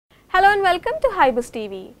Hello and welcome to HyBiz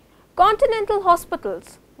Tv. Continental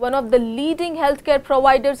Hospitals, one of the leading healthcare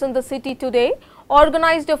providers in the city today,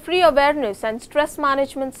 organized a free awareness and stress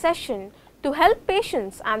management session to help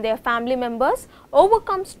patients and their family members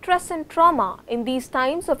overcome stress and trauma in these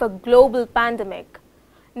times of a global pandemic.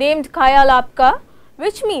 Named Khayal Aapka,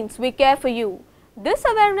 which means we care for you, this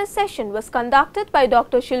awareness session was conducted by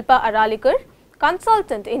Dr. Shilpa Aralikar,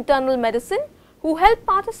 consultant internal medicine, who helped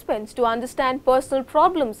participants to understand personal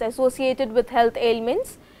problems associated with health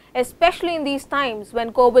ailments, especially in these times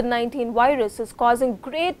when COVID-19 virus is causing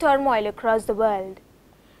great turmoil across the world.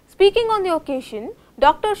 Speaking on the occasion,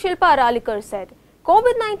 Dr. Shilpa Aralikar said,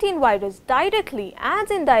 COVID-19 virus directly and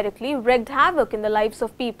indirectly wreaked havoc in the lives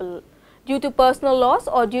of people due to personal loss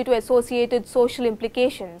or due to associated social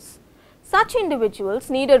implications. Such individuals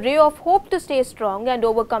need a ray of hope to stay strong and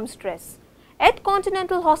overcome stress. At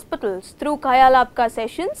Continental Hospitals, through Khayal Aapka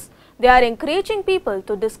sessions, they are encouraging people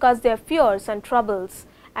to discuss their fears and troubles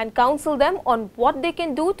and counsel them on what they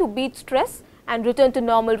can do to beat stress and return to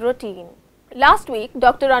normal routine. Last week,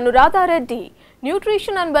 Dr. Anuradha Reddy,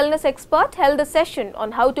 nutrition and wellness expert, held a session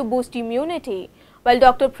on how to boost immunity, while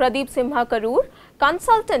Dr. Pradeep Simha Karur,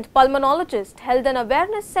 consultant pulmonologist, held an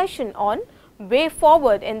awareness session on way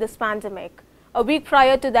forward in this pandemic. A week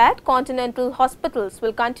prior to that, Continental Hospitals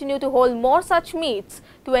will continue to hold more such meets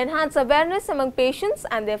to enhance awareness among patients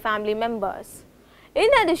and their family members. In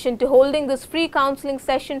addition to holding this free counseling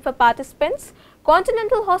session for participants,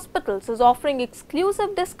 Continental Hospitals is offering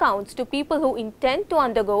exclusive discounts to people who intend to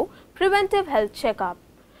undergo preventive health checkup.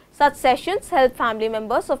 Such sessions help family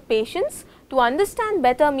members of patients to understand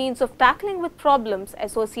better means of tackling with problems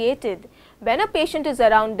associated when a patient is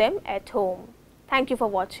around them at home. Thank you for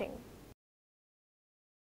watching.